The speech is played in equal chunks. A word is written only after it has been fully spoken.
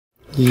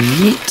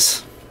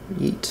Yeet.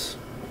 Yeet.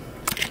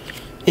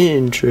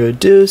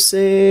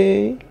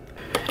 Introducing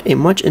a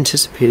much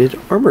anticipated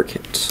armor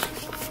kit.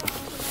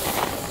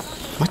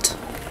 What?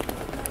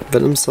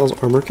 Venom sells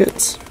armor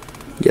kits?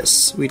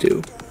 Yes, we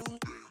do.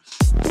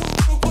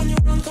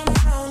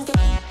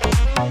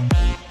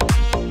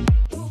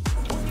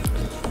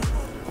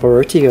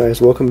 Alrighty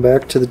guys, welcome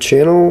back to the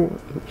channel.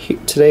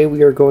 Today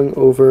we are going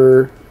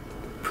over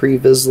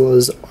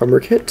Vizla's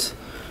armor kit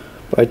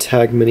by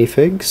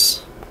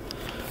TagMinifigs.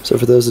 So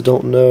for those that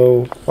don't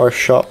know, our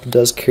shop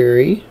does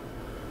carry,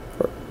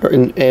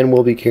 and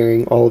will be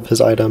carrying all of his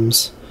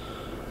items.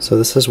 So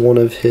this is one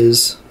of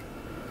his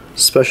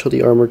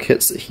specialty armor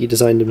kits that he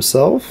designed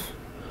himself.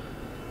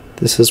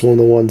 This is one of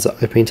the ones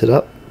that I painted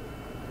up.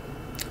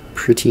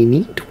 Pretty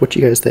neat. What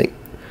you guys think?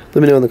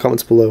 Let me know in the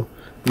comments below.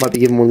 I might be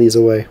giving one of these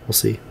away. We'll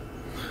see.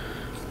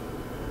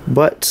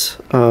 But,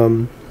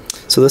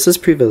 so this is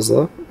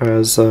Vizla,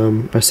 as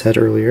I said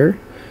earlier.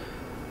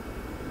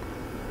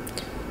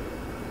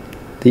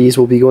 These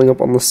will be going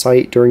up on the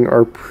site during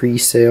our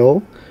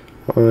pre-sale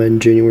on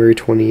January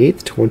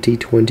 28th,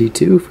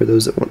 2022, for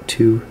those that want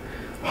to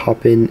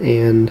hop in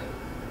and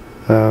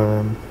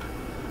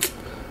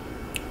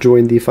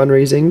join the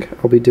fundraising.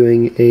 I'll be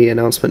doing an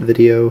announcement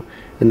video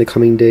in the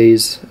coming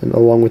days, and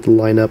along with the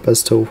lineup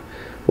as to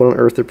what on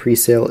earth the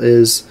pre-sale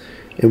is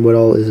and what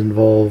all is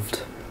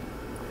involved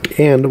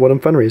and what I'm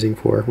fundraising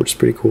for, which is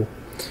pretty cool.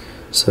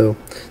 So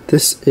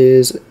this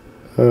is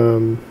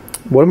one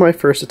of my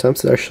first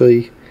attempts at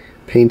actually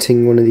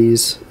painting one of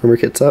these armor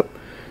kits up.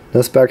 Now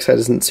this backside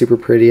isn't super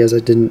pretty, as I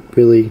didn't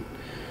really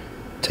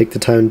take the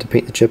time to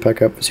paint the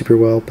jetpack up super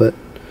well, but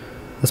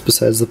that's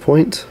besides the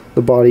point.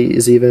 The body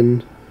is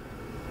even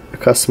a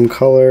custom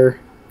color.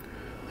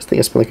 I think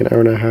I spent like an hour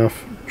and a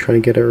half trying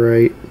to get it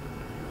right.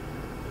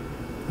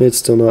 It's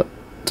still not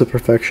to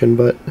perfection,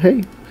 but hey,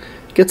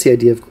 it gets the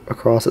idea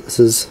across that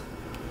this is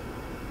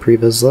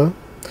Vizla.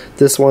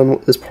 This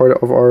one is part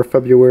of our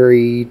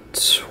February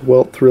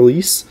 12th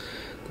release.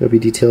 There'll be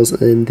details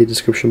in the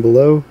description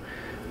below,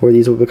 where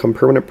these will become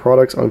permanent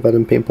products on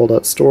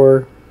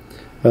venompaintball.store.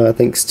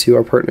 Thanks to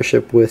our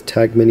partnership with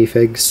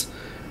TagMinifigs.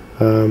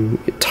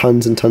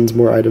 Tons and tons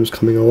more items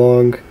coming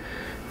along,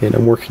 and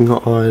I'm working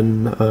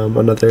on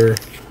another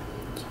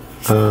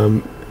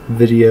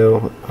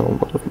video.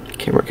 Oh, my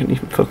camera couldn't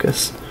even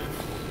focus.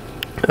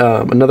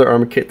 Another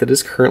armor kit that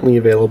is currently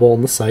available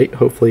on the site.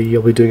 Hopefully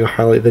you'll be doing a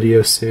highlight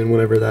video soon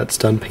whenever that's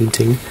done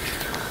painting.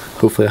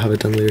 Hopefully I'll have it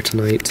done later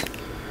tonight.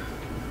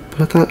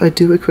 But I thought I'd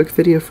do a quick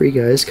video for you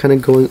guys, kind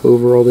of going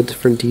over all the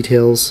different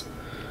details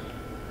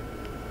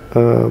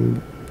that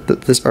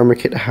this armor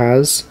kit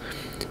has.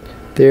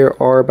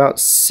 There are about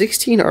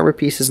 16 armor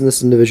pieces in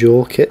this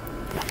individual kit.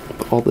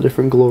 All the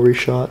different glory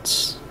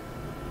shots.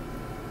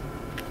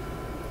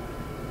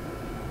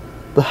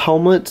 The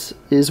helmet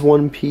is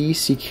one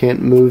piece. You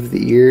can't move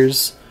the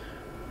ears.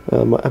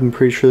 I'm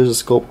pretty sure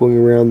there's a sculpt going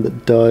around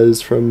that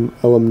does from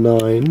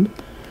LM9.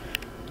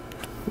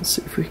 Let's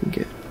see if we can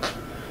get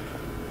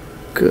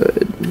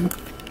good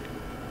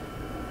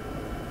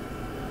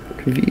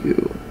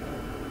view.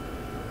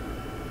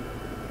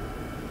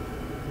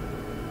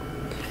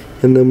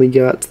 And then we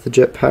got the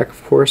jetpack,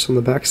 of course, on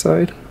the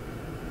backside.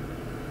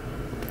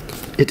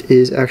 It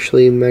is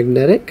actually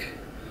magnetic.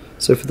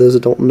 So for those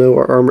that don't know,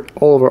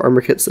 all of our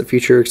armor kits that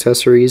feature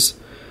accessories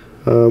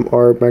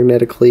are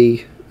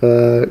magnetically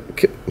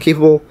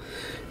capable.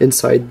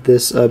 Inside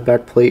this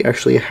back plate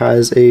actually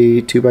has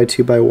a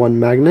 2x2x1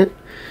 magnet,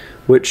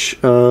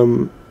 which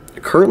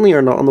currently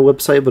are not on the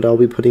website, but I'll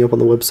be putting up on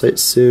the website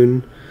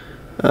soon.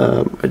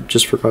 I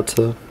just forgot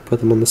to put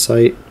them on the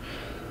site.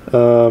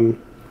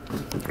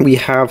 We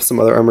have some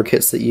other armor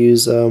kits that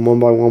use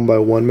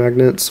 1x1x1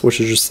 magnets,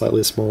 which is just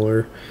slightly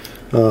smaller.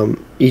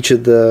 Each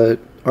of the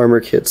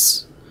armor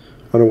kits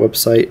on our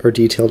website are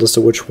detailed as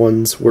to which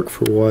ones work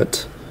for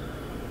what.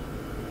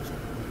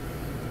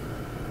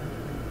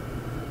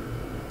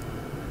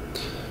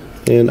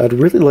 And I'd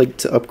really like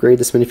to upgrade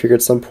this minifigure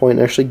at some point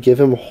and actually give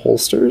him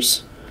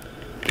holsters,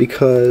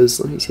 because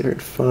let me see if I can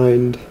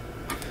find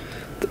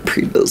the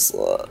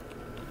Vizla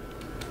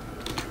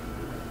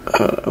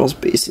I was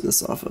basing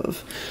this off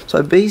of. So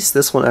I based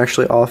this one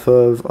actually off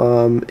of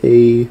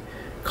a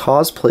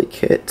cosplay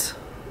kit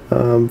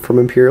from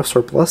Imperial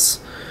surplus.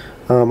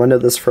 I know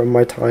this from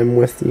my time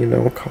with,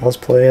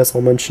 cosplay, as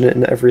I'll mention it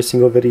in every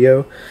single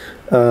video.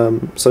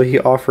 So he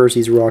offers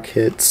these raw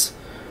kits,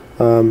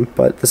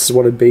 but this is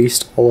what I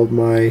based all of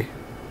my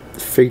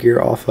figure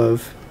off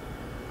of.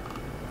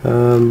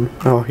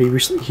 Oh,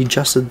 he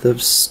adjusted the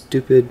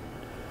stupid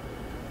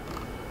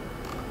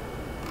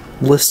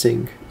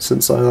listing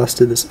since I last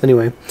did this.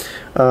 Anyway,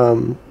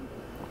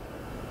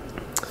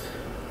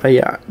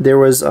 yeah, there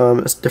was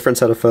a different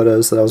set of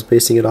photos that I was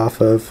basing it off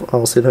of.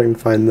 I'll see if I can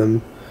find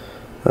them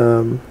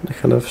to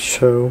kind of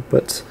show,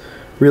 but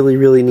really,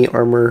 really neat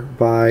armor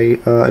by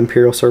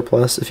Imperial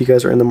surplus. If you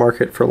guys are in the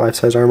market for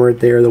life-size armor,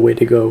 they are the way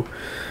to go.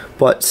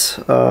 But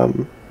I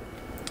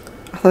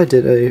thought I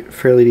did a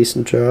fairly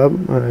decent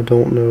job. I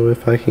don't know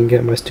if I can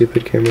get my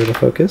stupid camera to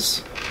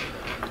focus.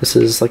 This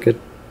is like a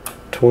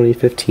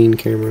 2015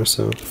 camera,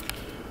 so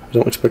I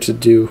don't expect it to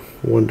do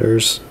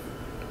wonders.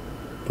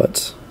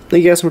 But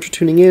thank you guys so much for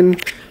tuning in.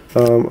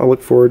 I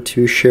look forward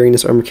to sharing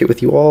this armor kit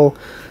with you all.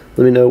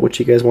 Let me know what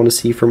you guys want to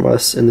see from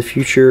us in the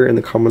future in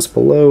the comments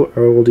below. I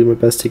will do my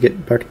best to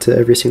get back to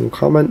every single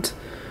comment.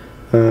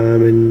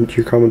 And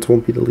your comments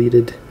won't be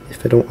deleted.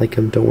 If I don't like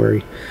them, don't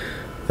worry.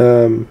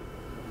 But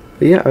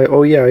yeah, I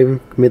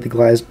even made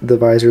the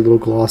visor a little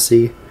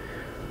glossy.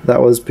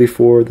 That was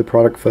before the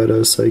product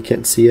photos, so you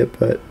can't see it,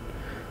 but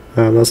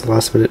that was the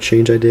last minute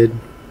change I did.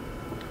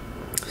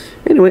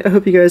 Anyway, I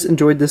hope you guys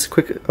enjoyed this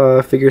quick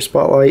figure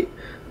spotlight.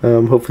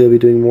 Hopefully I'll be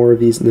doing more of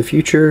these in the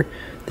future.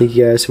 Thank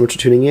you guys so much for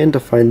tuning in. To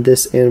find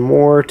this and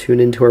more, tune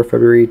into our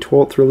February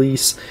 12th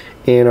release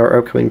and our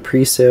upcoming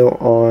pre-sale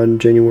on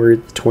January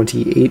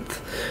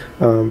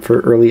 28th for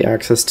early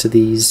access to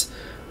these,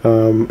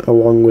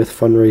 along with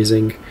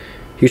fundraising.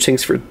 Huge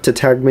thanks to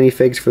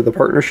TagMinifigs for the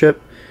partnership.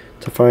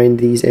 To find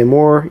these and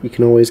more, you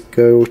can always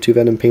go to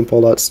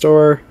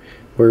VenomPaintball.store,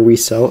 where we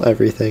sell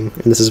everything.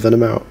 And this is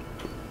Venom out.